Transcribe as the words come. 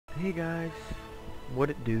Hey guys,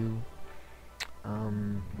 what it do?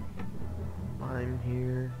 I'm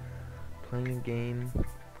here playing a game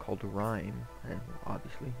called Rime, and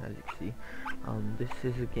obviously, as you can see, this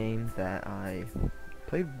is a game that I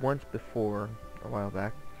played once before a while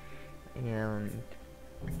back, and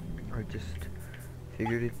I just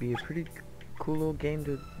figured it'd be a pretty cool little game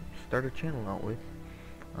to start a channel out with.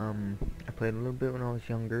 I played a little bit when I was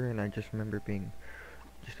younger, and I just remember being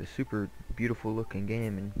just a super beautiful looking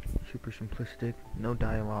game and super simplistic, no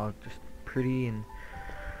dialogue, just pretty and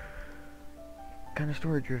kind of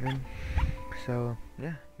story driven. So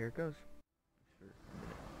yeah, here it goes.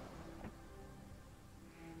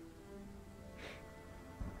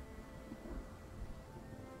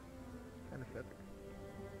 Kind of feather.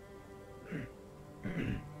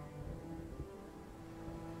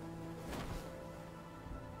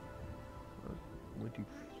 Way too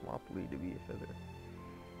floppily to be a feather.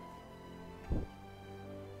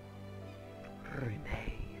 Rime.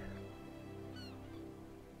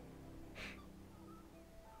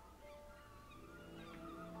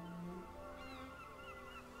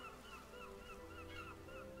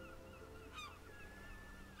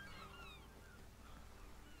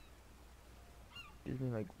 Gives me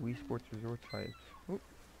like Wii Sports Resorts vibes. Oop.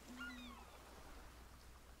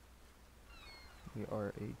 We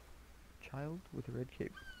are a child with a red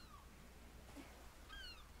cape.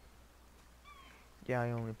 Yeah,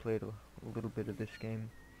 I only played a little bit of this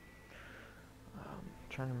game.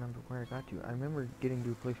 Trying to remember where I got to. I remember getting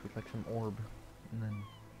to a place with like some orb, and then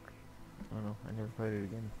I don't know. I never played it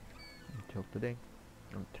again until today,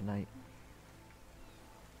 or tonight.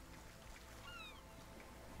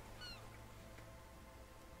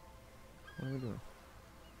 What are we doing?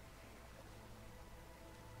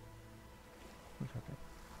 What's happening?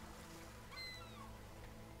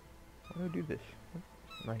 How do I do this? What?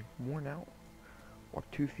 Am I worn out? Walk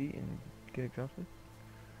 2 feet and get exhausted?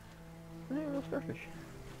 Oh, yeah, no starfish.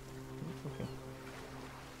 Okay.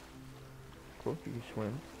 Cool, you can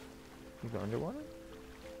swim. You go underwater?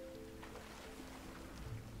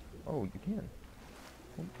 Oh, you can.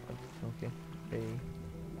 Oh, okay.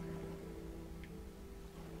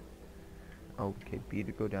 Okay, B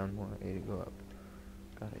to go down more, A to go up.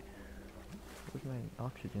 Got it. Where's my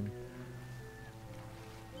oxygen?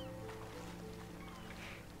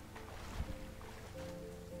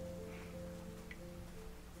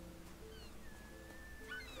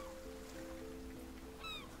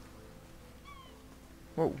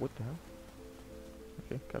 Whoa, what the hell?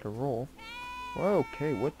 Okay, gotta roll. Whoa,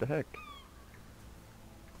 okay, what the heck?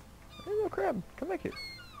 Hey, little crab, come back here.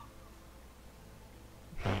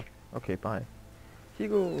 Okay, bye.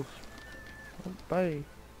 Seagulls! Oh, bye.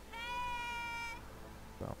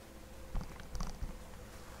 Wow.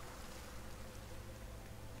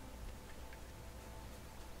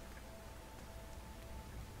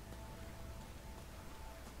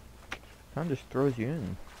 Time just throws you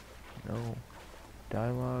in. No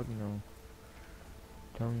dialogue, no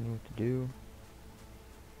telling you what to do.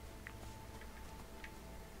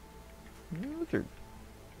 Lizard.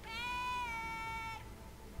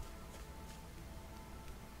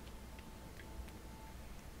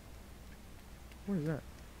 What is that?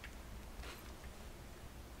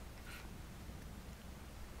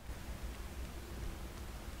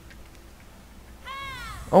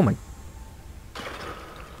 Oh my.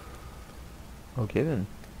 Okay then.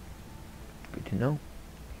 Good to know.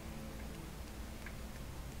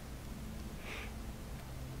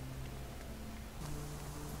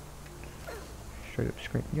 Straight up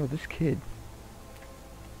scream. Yo, this kid.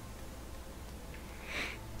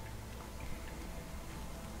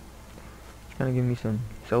 It's kinda giving me some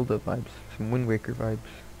Zelda vibes. Some Wind Waker vibes.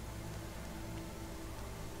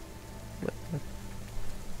 What?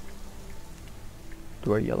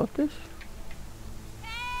 Do I yell at this?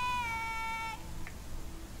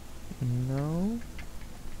 No.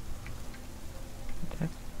 Attack.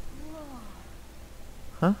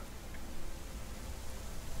 Huh?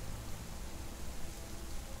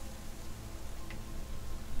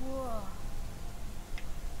 Whoa.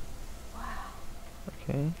 Wow.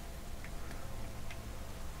 Okay.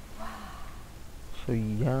 Wow. So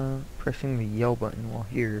yeah, pressing the yell button while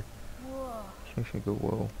here Whoa. just makes me go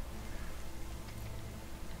whoa.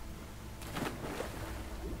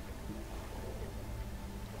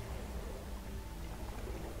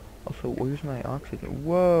 Also, where's my oxygen?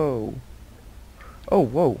 Whoa! Oh,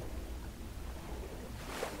 whoa!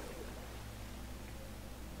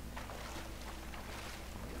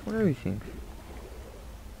 What are these things?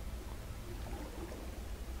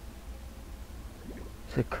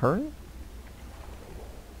 Is it current?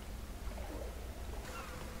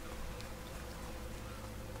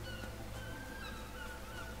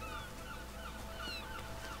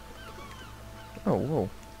 Oh, whoa.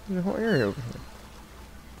 There's a whole area over here.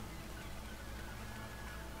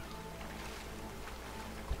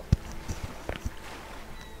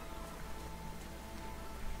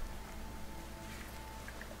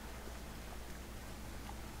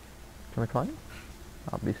 Can I climb?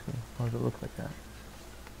 Obviously. How does it look like that?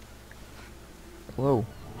 Whoa.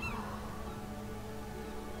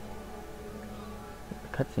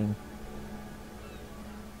 A cutscene.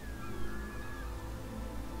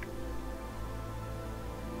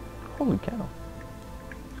 Holy cow.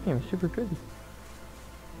 This game is super pretty.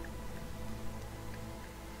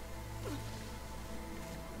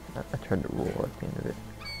 I tried to roll at the end of it.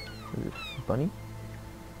 Is this bunny?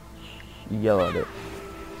 Yell at it.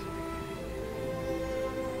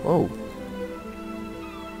 Whoa.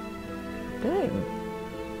 Dang.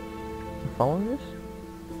 You following this?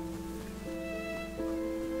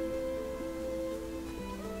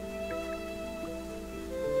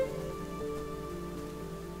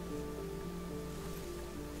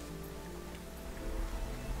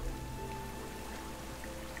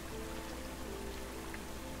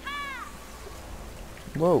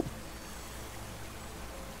 Whoa.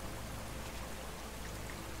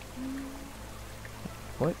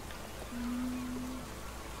 What?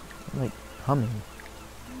 I'm like humming.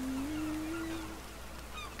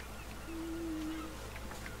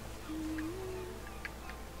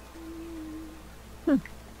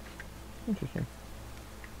 Interesting.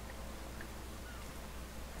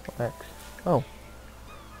 X. Oh.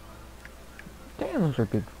 Damn, those are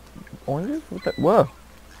big oranges? What the? Whoa.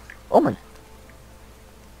 Oh my.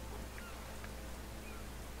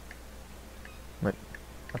 Wait.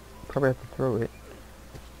 I probably have to throw it.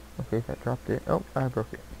 Okay, that dropped it. Oh, I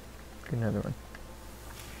broke it. Get another one.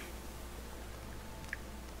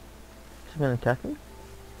 She's gonna attack me?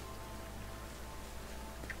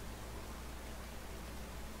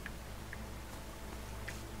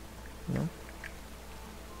 No.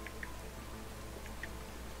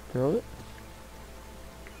 Throw it.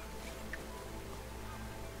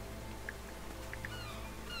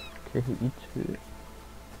 Okay, he eats it.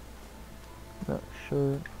 Not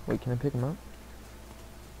sure. Wait, can I pick him up?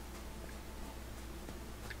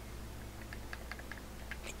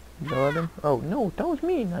 Yell at him? Oh, no, that was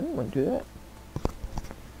mean. I didn't want to do that.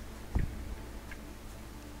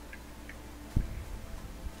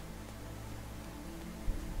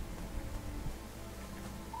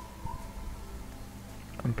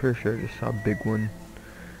 I'm pretty sure I just saw a big one.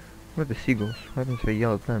 What are the seagulls? What happens if I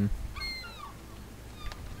yell at them?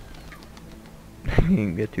 You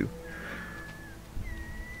didn't get to.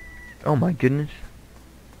 Oh my goodness.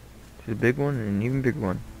 There's a big one and an even bigger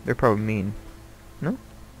one. They're probably mean. No?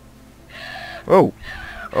 Oh!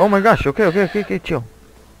 Oh my gosh, okay, chill.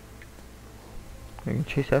 Are you gonna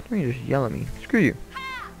chase after me or just yell at me? Screw you.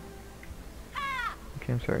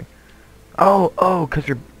 Okay, I'm sorry. Oh, because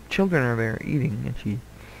her children are there eating and she's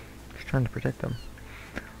trying to protect them.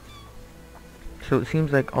 So it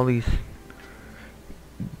seems like all these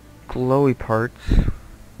glowy parts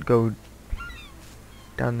go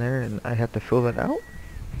down there and I have to fill that out?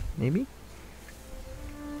 Maybe?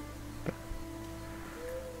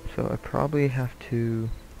 So I probably have to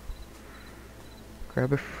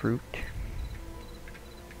grab a fruit.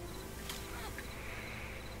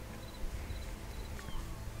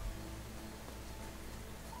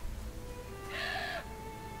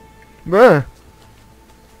 Bruh!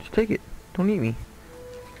 Just take it. Don't eat me.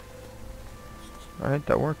 Alright,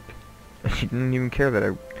 that worked. She didn't even care that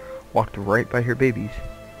I walked right by her babies.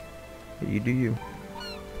 But you do you.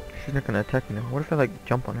 She's not gonna attack me now. What if I like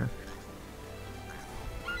jump on her?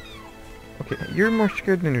 Okay, you're more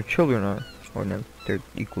scared than your children are. Oh no, they're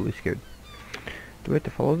equally scared. Do we have to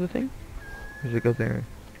follow the thing? Or does it go there?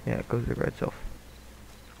 Yeah, it goes there by itself.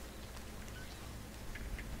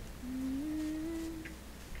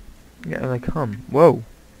 Yeah, like hum. Whoa!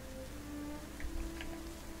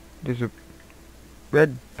 There's a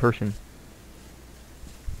red person.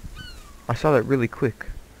 I saw that really quick.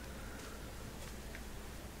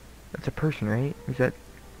 That's a person, right? Or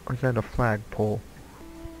is that a flagpole?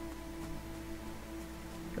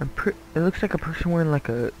 It looks like a person wearing like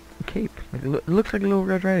a cape. Like it looks like a little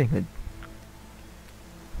Red Riding Hood.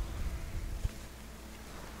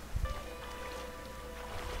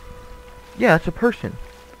 Yeah, it's a person.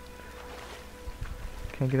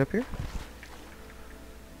 Can I get up here?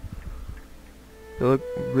 They look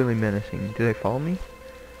really menacing. Do they follow me?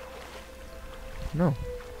 No.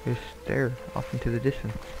 They just stare off into the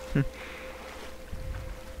distance.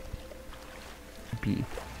 B.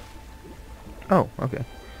 Oh, okay.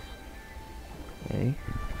 A.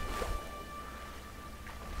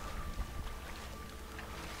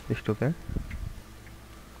 They're still there?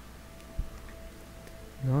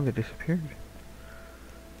 No, they disappeared.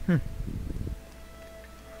 Hmm.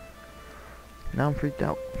 Now I'm freaked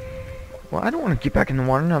out. Well, I don't want to get back in the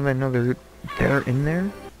water now that I know they're in there.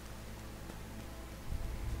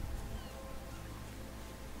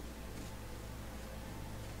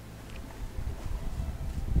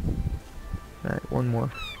 Alright, one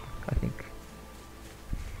more, I think.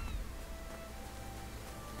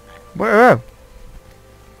 Whoa!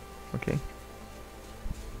 Okay.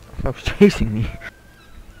 I thought it was chasing me.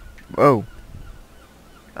 Whoa.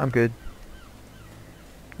 I'm good.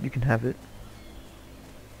 You can have it.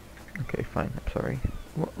 Okay, fine. I'm sorry.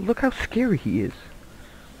 Well, look how scary he is.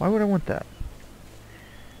 Why would I want that?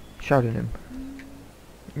 Shout at him.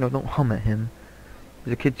 No, don't hum at him.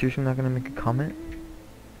 Is the kid seriously not gonna make a comment?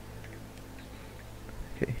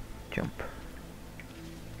 Okay, jump.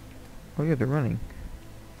 Oh yeah, they're running.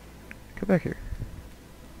 Come back here.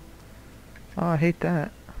 Oh, I hate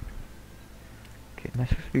that. Okay, am I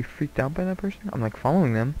supposed to be freaked out by that person? I'm like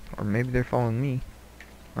following them, or maybe they're following me.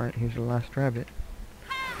 Alright, here's the last rabbit.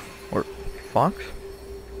 Or fox?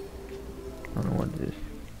 I don't know what it is.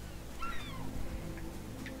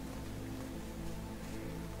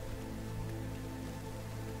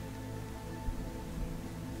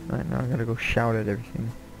 Alright, now I gotta go shout at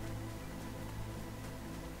everything.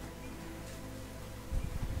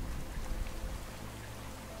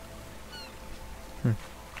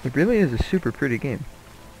 It really is a super pretty game.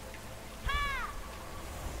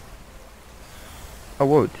 Oh,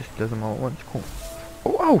 whoa, it just does them all at once. Cool.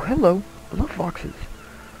 Oh, oh, hello. I love foxes.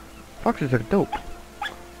 Foxes are dope.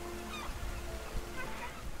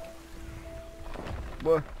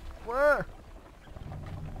 What? What?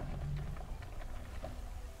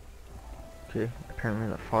 Okay, apparently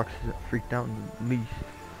that fox is freaked out in the least.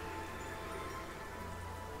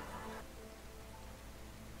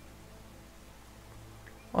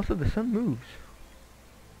 Also, the sun moves.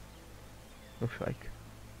 Looks like.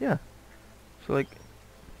 Yeah. So, like,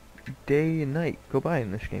 day and night go by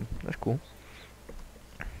in this game. That's cool.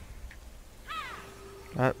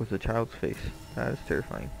 That was a child's face. That is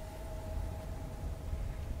terrifying.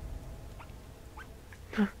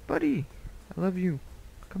 Buddy! I love you.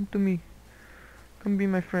 Come to me. Come be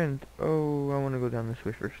my friend. Oh, I want to go down this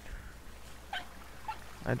way first.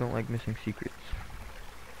 I don't like missing secrets.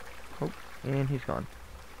 Oh, and he's gone.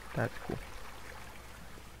 That's cool.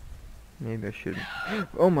 Maybe I shouldn't.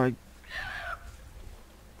 Oh my...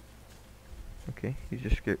 Okay, he's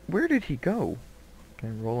just scared. Where did he go? Can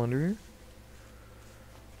I roll under here?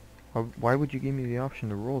 Why would you give me the option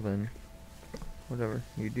to roll then? Whatever,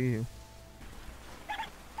 you do you.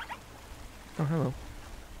 Oh, hello.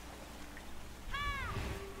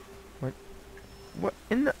 What? What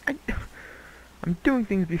in the... I'm doing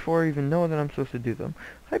things before I even know that I'm supposed to do them.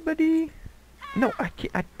 Hi, buddy! No, I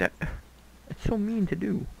can't... it's so mean to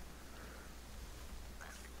do.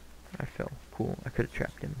 I fell. Cool, I could have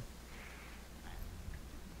trapped him.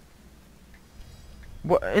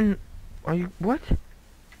 What? And... Are you... What?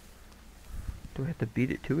 Do I have to beat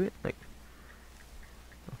it to it? Like...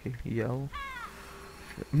 Okay, yell.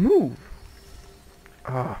 Move!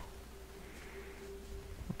 Ah.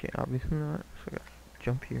 Okay, obviously not. So I gotta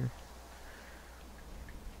jump here.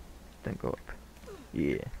 Then go up.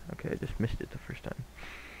 Yeah. Okay, I just missed it the first time.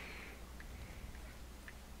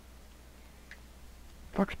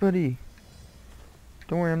 Fox buddy!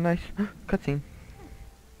 Don't worry, I'm nice. Cutscene.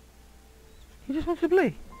 He just wants to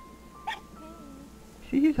play.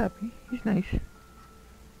 See, he's happy. He's nice.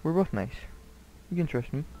 We're both nice. You can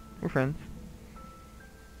trust me. We're friends.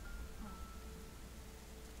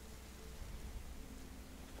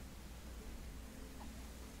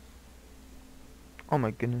 Oh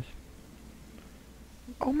my goodness.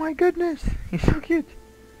 Oh my goodness! He's so cute!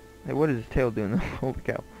 Hey, what is his tail doing? Holy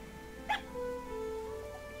cow.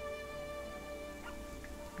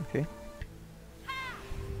 Okay.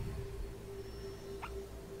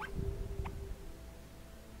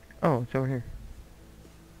 Oh, it's over here.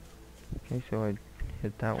 Okay, so I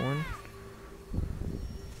hit that one.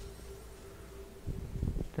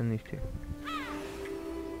 Then these two.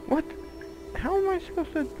 What? How am I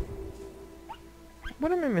supposed to...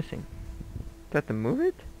 What am I missing? Do I have to move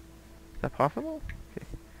it? Is that possible? Okay.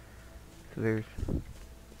 So there's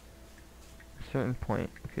a certain point.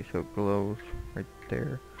 Okay, so it glows right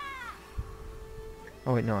there.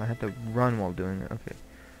 Oh wait, no, I have to run while doing it. Okay.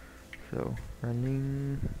 So,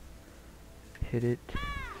 running... Hit it.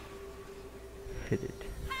 Hit it.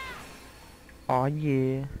 Aw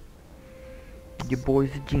yeah. Your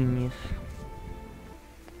boy's a genius.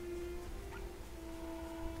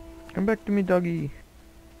 Come back to me, doggy.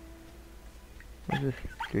 What is this?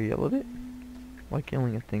 Do you yell at it? I like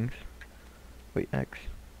yelling at things. Wait, X.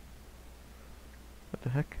 What the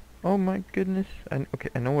heck? Oh my goodness. Okay,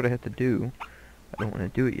 I know what I have to do. I don't want to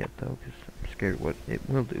do it yet though, because I'm scared what it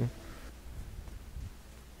will do.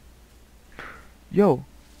 Yo,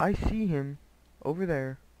 I see him over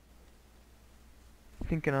there.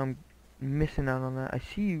 Thinking I'm missing out on that. I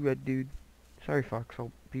see you, red dude. Sorry, Fox.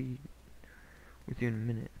 I'll be with you in a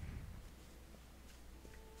minute.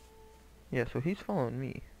 Yeah, so he's following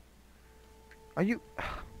me. Are you...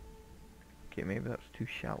 Okay, maybe that's too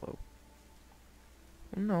shallow.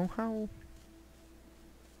 No, how?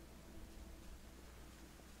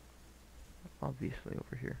 Obviously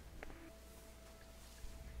over here.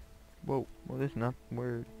 Whoa, well this is not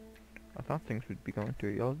where I thought things would be going to.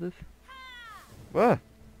 Y'all this? Ah!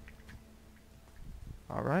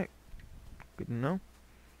 Alright, good to know.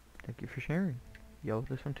 Thank you for sharing. Yell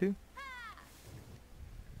this one too.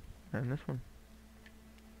 And this one.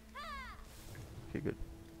 Okay, good.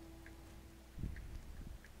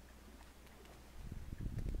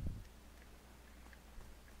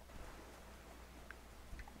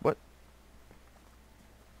 What?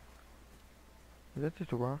 Is that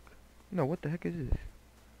just a rock? No, what the heck is this?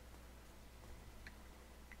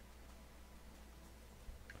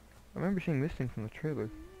 I remember seeing this thing from the trailer.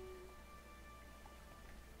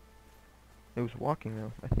 It was walking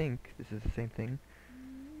though. I think this is the same thing.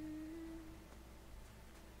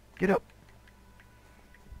 Get up!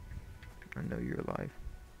 I know you're alive.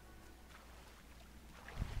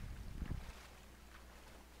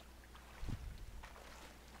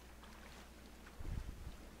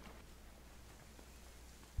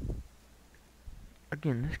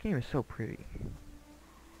 Again, this game is so pretty.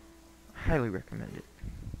 Highly recommend it.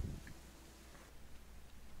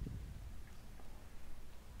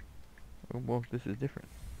 Oh, well, this is different.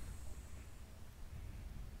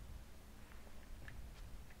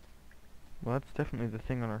 Well, that's definitely the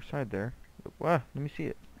thing on our side there. Wow, let me see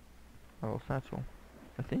it. Oh, satchel.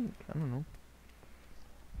 I think. I don't know.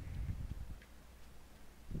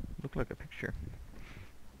 Looked like a picture.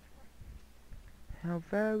 How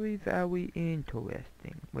very, very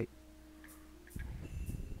interesting. Wait.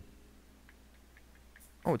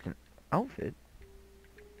 Oh, it's an outfit?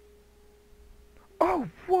 Oh,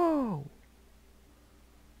 whoa!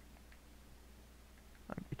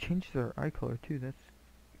 It changed their eye color too. That's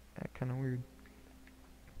kind of weird.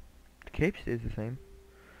 The cape stays the same.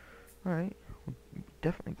 Alright. We're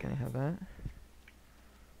definitely gonna have that.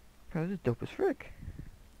 Bro, this is dope as frick.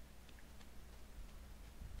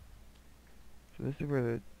 So this is where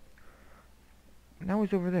the... Now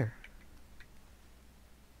he's over there.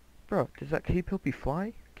 Bro, does that cape help you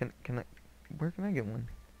fly? Can I... Where can I get one?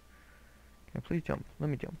 Can I please jump? Let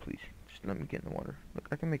me jump, please. Just let me get in the water. Look,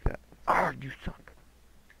 I can make that. Ah, you suck.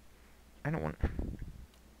 I don't want...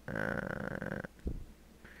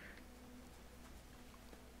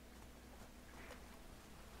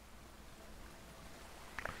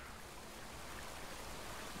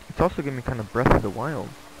 It's also giving me kind of Breath of the Wild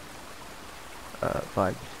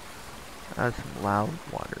vibes. Has some loud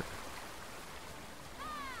water.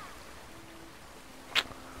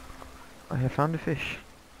 I have found a fish.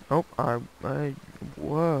 Oh,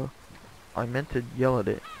 whoa. I meant to yell at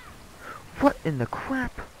it. What in the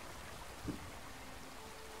crap?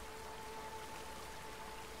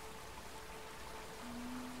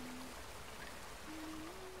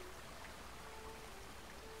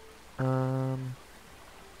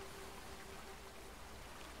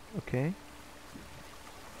 Okay.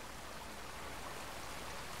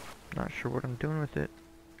 Not sure what I'm doing with it,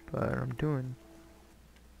 but I'm doing.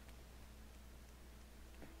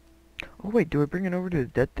 Oh wait, do I bring it over to the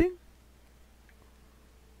dead thing?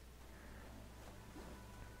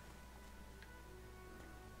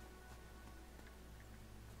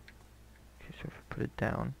 Okay, so if I put it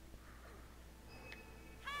down.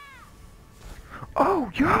 Oh,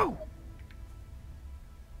 yo!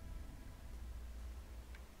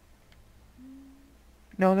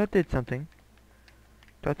 No, that did something.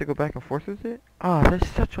 Do I have to go back and forth with it? Ah, that's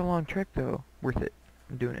such a long trek though. Worth it.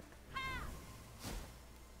 I'm doing it.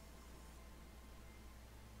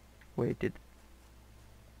 Wait, did...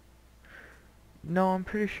 No, I'm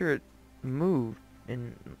pretty sure it moved,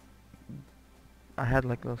 and I had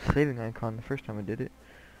like a little saving icon the first time I did it.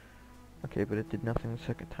 Okay, but it did nothing the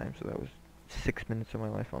second time, so that was 6 minutes of my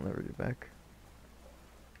life I'll never get back.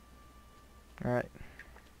 Alright.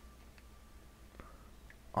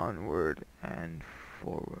 Onward and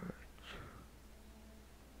forwards.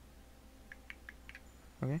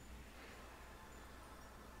 Okay.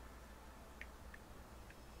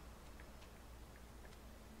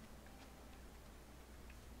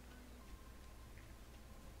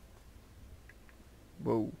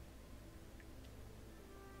 Whoa.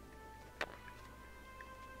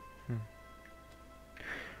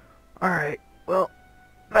 Alright, well,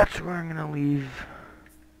 that's where I'm gonna leave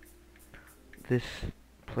this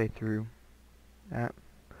playthrough at.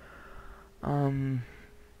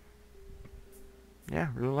 Yeah,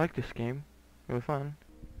 really like this game. Really fun.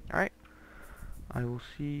 Alright, I will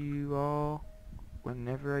see you all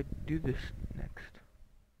whenever I do this next.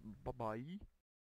 Bye-bye.